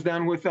resident comes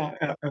down with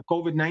a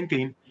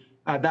COVID-19,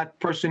 that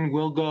person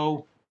will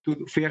go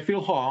to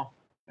Fairfield Hall,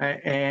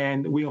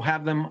 and we'll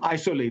have them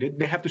isolated.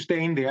 They have to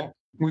stay in there.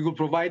 We will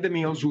provide the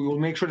meals. We will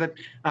make sure that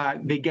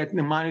they get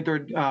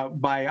monitored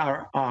by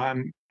our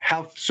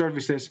health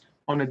services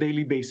on a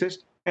daily basis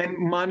and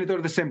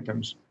monitor the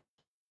symptoms.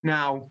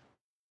 Now,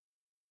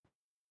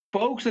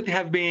 folks that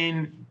have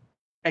been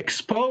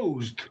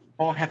exposed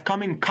or have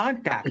come in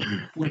contact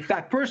with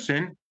that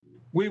person,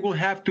 we will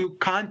have to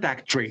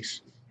contact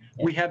trace.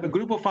 We have a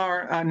group of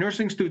our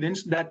nursing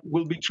students that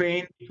will be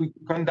trained to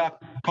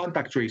conduct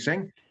contact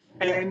tracing,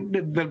 and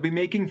they'll be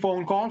making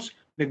phone calls.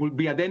 They will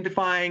be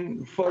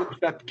identifying folks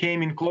that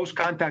came in close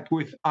contact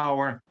with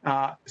our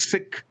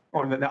sick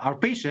or our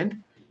patient,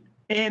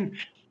 and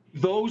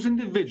those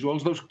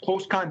individuals, those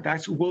close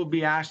contacts, will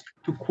be asked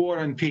to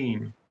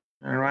quarantine.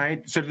 All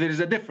right. So there is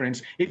a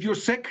difference. If you're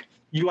sick,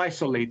 you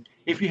isolate.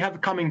 If you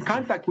have come in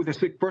contact with a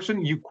sick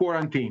person, you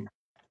quarantine,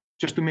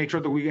 just to make sure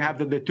that we have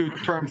the two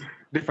terms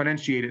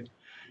differentiated.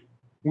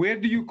 Where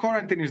do you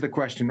quarantine is the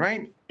question,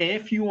 right?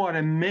 If you are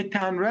a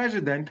Midtown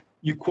resident,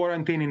 you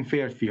quarantine in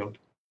Fairfield.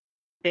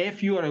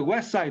 If you are a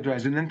West Side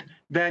resident,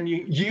 then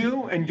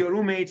you and your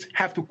roommates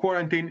have to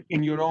quarantine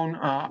in your own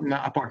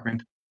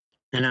apartment.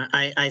 And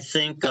I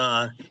think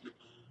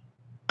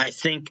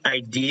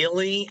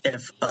ideally,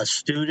 if a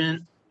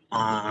student,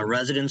 a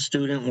resident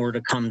student, were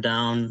to come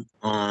down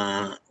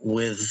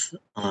with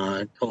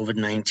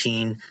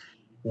COVID-19,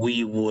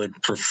 we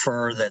would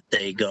prefer that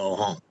they go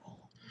home.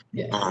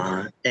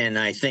 Yeah. And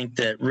I think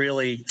that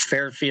really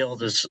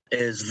Fairfield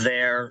is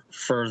there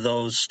for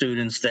those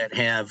students that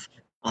have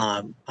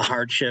a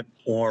hardship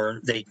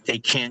or they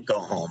can't go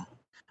home.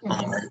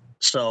 Mhm.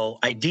 So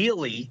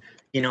ideally,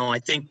 I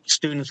think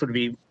students would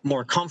be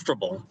more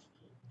comfortable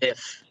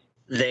if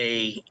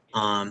they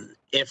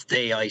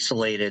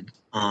isolated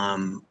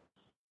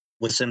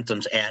with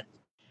symptoms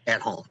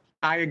at home.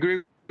 I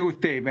agree with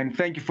Dave, and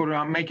thank you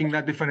for making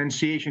that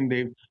differentiation,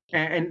 Dave.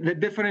 And the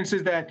difference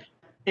is that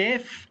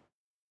if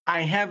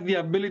I have the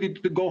ability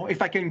to go,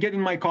 if I can get in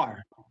my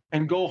car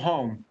and go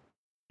home,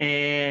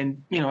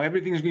 and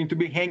everything is going to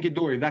be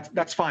hanky-dory,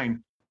 that's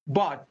fine.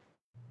 But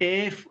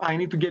if I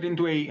need to get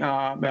into a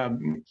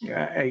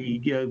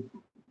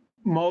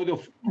mode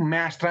of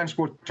mass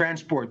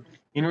transport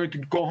in order to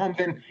go home,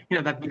 then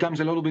that becomes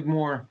a little bit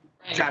more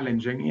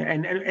challenging.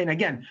 And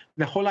again,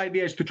 the whole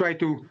idea is to try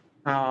to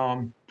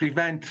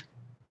prevent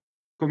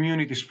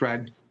community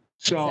spread.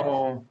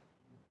 So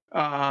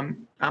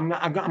I'm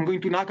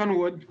going to knock on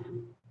wood,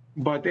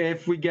 but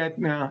if we get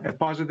a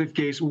positive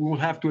case, we will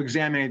have to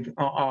examine it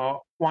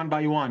one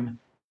by one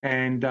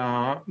and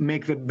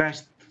make the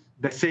best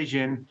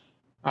decision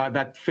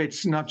that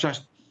fits not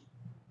just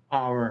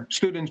our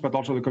students, but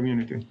also the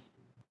community.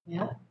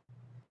 Yeah.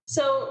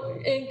 So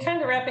in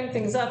kind of wrapping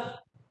things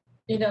up,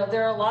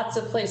 there are lots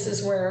of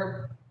places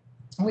where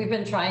we've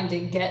been trying to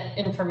get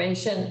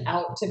information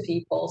out to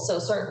people. So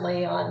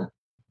certainly on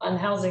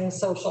housing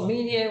social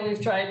media,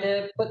 we've tried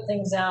to put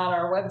things out.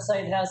 Our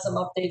website has some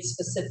updates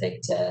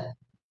specific to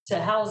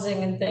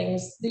housing and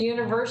things. The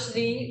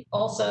university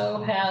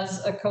also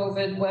has a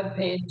COVID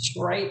webpage,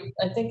 right?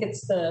 I think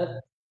it's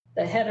the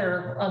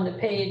header on the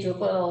page with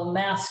little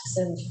masks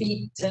and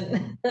feet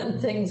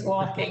and things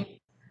walking.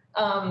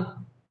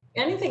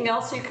 Anything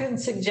else you can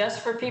suggest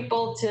for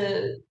people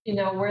to,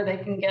 where they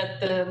can get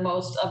the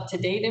most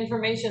up-to-date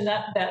information?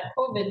 That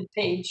COVID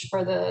page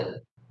for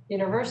the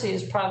university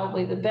is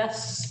probably the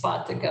best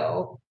spot to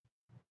go.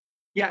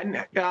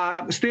 Yeah,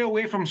 stay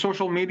away from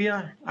social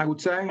media, I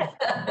would say.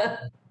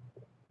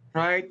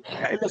 right?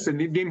 Listen,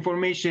 the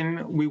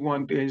information we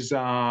want is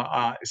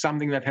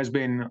something that has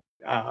been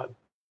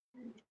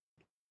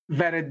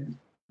vetted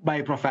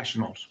by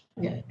professionals.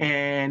 Yeah.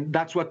 And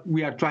that's what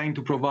we are trying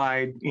to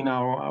provide in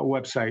our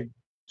website.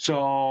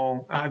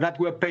 So that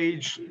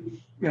webpage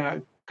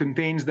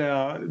contains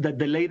the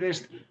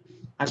latest.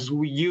 As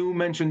you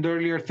mentioned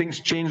earlier, things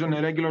change on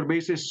a regular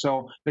basis.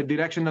 So the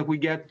direction that we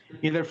get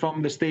either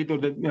from the state or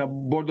the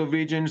Board of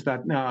Regents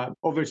that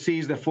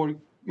oversees the 4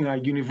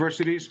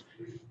 universities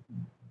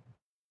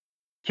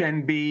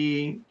can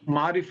be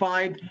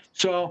modified.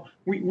 So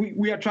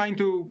we are trying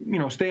to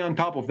stay on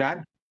top of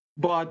that.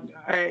 But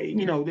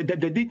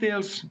the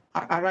details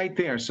are right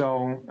there.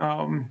 So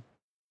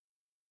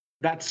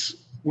that's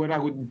where I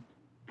would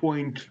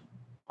point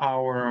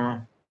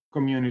our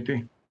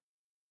community.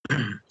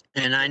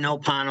 And I know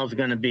Pano's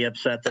going to be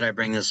upset that I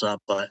bring this up,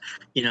 but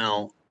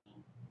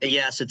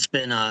yes, it's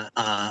been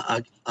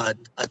a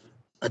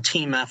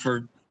team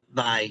effort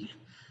by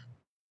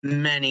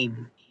many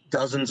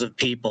dozens of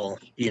people,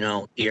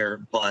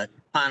 here, but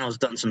Pano's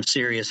done some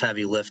serious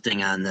heavy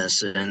lifting on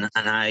this, and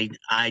I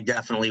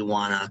definitely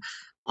want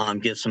to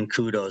give some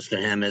kudos to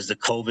him as the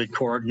COVID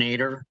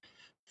coordinator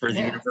for the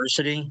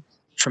university.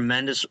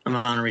 Tremendous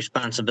amount of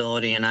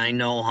responsibility, and I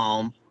know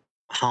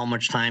how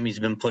much time he's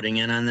been putting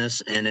in on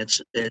this, and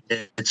it's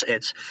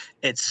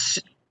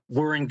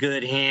we're in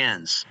good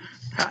hands.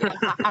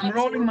 I'm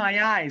rolling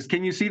my eyes.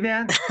 Can you see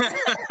that?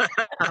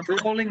 I'm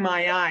rolling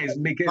my eyes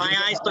because my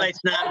eyesight's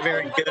not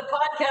very good the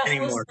podcast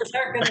anymore. Listeners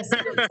aren't going to see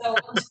it, so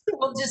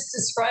we'll just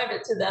describe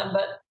it to them.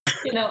 But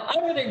I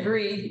would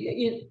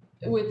agree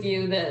with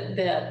you that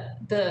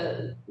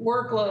the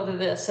workload of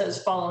this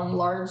has fallen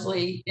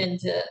largely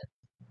into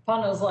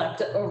Pano's lap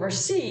to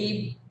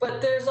oversee,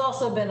 but there's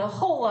also been a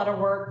whole lot of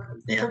work,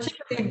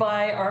 particularly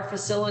by our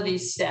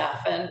facilities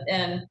staff,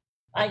 and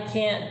I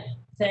can't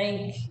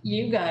thank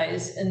you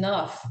guys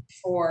enough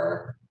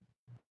for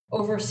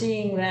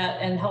overseeing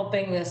that and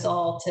helping this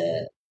all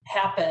to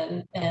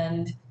happen.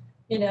 And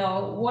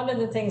one of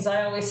the things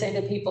I always say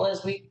to people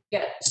as we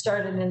get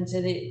started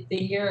into the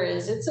year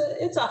is it's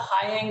a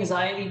high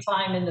anxiety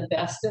time in the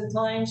best of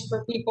times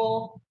for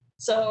people.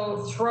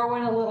 So throw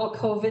in a little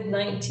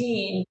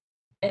COVID-19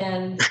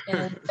 and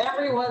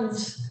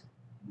everyone's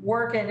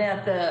working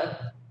at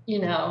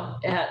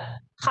at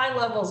high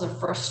levels of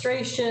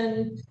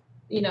frustration,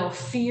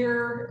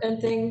 fear and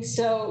things.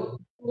 So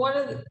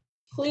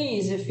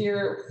please, if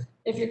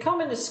you're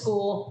coming to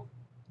school,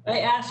 I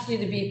ask you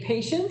to be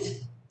patient.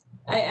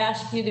 I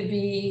ask you to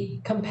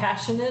be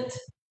compassionate,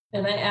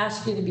 and I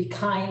ask you to be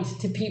kind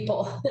to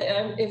people.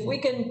 If we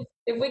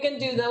can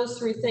do those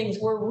 3 things,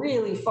 we're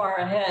really far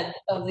ahead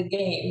of the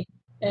game.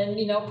 And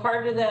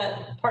part of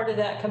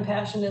that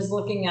compassion is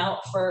looking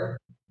out for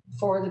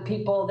the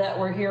people that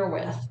we're here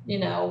with.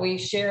 We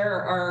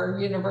share our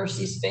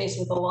university space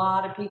with a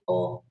lot of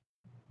people,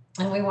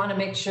 and we want to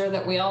make sure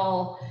that we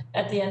all,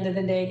 at the end of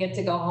the day, get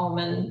to go home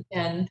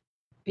and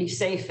be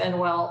safe and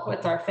well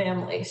with our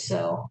families.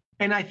 So,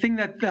 and I think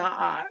that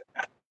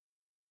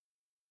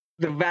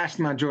the vast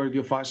majority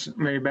of us,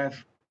 Mary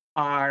Beth,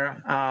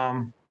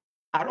 are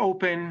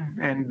open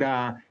and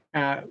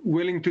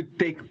willing to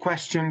take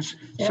questions.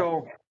 Yep.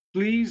 So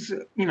please,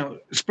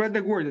 spread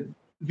the word.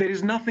 There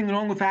is nothing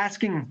wrong with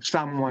asking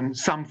someone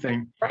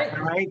something.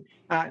 Right?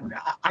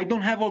 I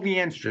don't have all the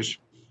answers.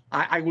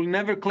 I will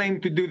never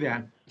claim to do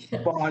that.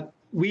 But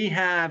we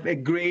have a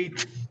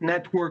great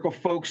network of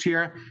folks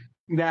here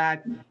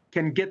that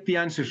can get the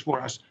answers for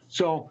us.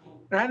 So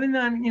rather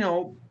than,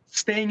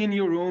 staying in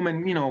your room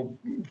and,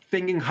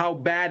 thinking how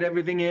bad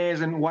everything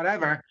is and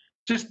whatever,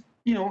 just,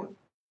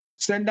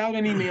 send out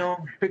an email,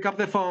 pick up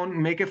the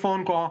phone, make a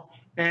phone call,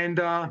 and,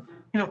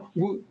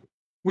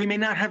 we may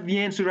not have the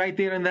answer right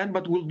there and then,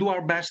 but we'll do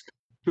our best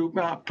to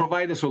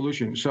provide a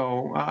solution.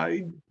 So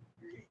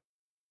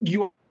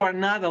you are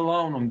not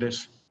alone on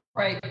this.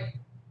 Right.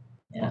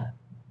 Yeah.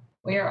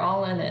 We are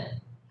all in it.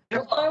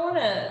 Well,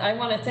 I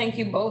want to thank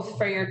you both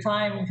for your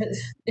time,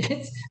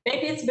 because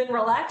maybe it's been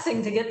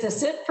relaxing to get to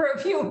sit for a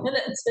few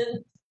minutes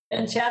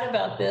and chat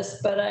about this,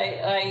 but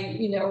I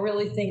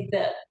really think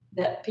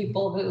that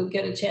people who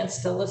get a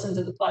chance to listen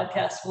to the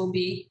podcast will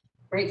be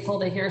grateful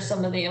to hear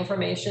some of the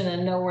information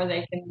and know where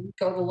they can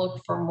go to look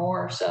for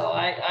more. So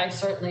I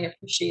certainly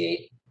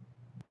appreciate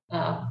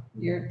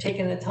you're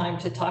taking the time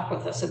to talk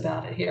with us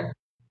about it here.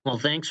 Well,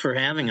 thanks for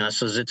having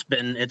us. As it's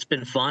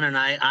been fun, and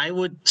I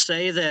would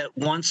say that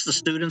once the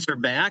students are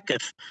back,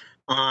 if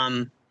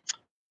not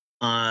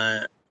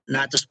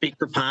to speak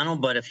for Pano,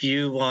 but if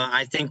you,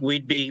 I think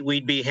we'd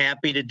be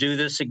happy to do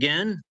this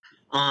again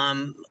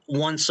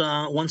once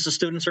the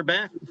students are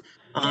back.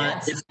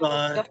 Yes.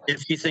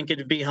 If you think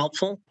it'd be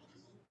helpful.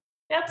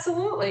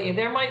 Absolutely,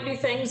 there might be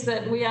things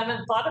that we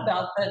haven't thought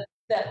about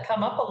that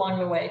come up along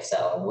the way.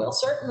 So we'll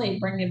certainly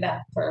bring you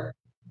back for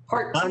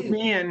part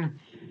 2.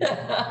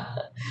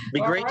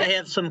 Be great to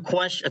have some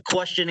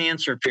question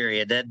answer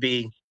period. That'd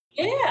be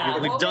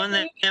We've done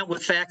that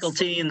with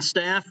faculty and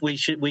staff.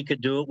 We could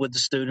do it with the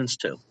students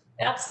too.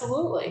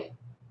 Absolutely,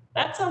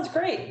 that sounds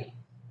great.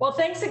 Well,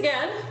 thanks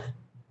again.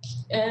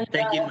 And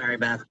Thank you, Mary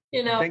Beth.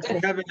 Thanks for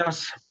having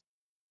us.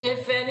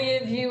 If any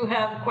of you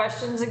have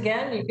questions,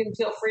 again, you can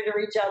feel free to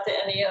reach out to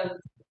any of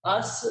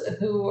us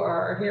who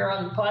are here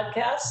on the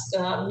podcast.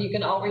 You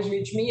can always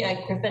reach me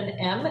at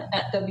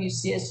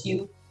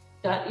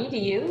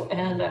griffinm@wcsu.edu,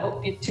 and I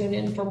hope you tune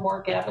in for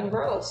more Gab and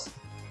Grows.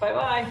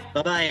 Bye-bye.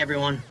 Bye-bye,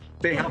 everyone.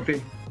 Stay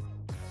healthy.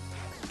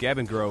 Gab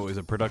and Grow is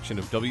a production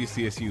of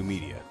WCSU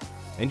Media,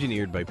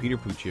 engineered by Peter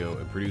Puccio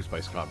and produced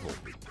by Scott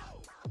Volpe.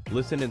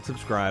 Listen and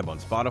subscribe on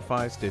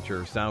Spotify,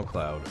 Stitcher,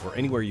 SoundCloud, or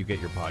anywhere you get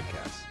your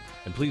podcasts.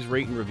 And please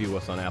rate and review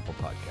us on Apple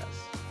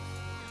Podcasts.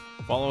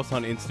 Follow us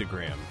on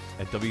Instagram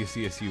at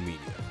WCSU Media,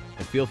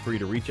 and feel free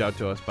to reach out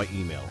to us by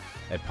email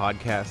at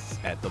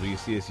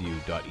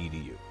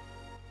podcasts@wcsu.edu.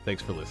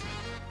 Thanks for listening.